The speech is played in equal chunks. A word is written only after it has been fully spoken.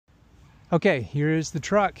Okay, here is the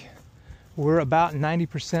truck. We're about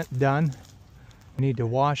 90% done. We need to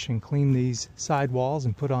wash and clean these sidewalls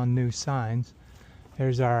and put on new signs.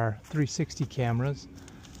 There's our 360 cameras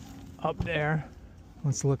up there.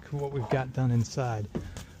 Let's look at what we've got done inside.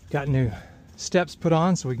 Got new steps put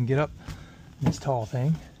on so we can get up this tall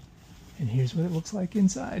thing. And here's what it looks like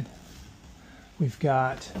inside. We've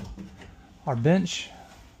got our bench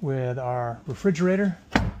with our refrigerator.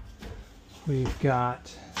 We've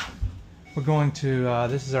got, we're going to,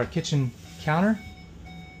 this is our kitchen counter.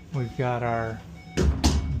 We've got our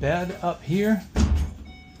bed up here.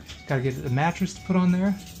 Got to get the mattress to put on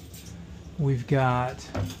there. We've got,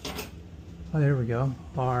 oh, there we go,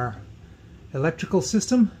 our electrical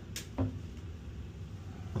system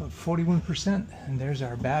of 41%, and there's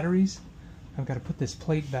our batteries. I've got to put this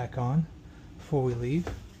plate back on before we leave,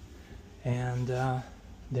 and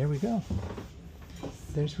there we go.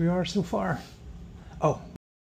 There's where we are so far. Oh,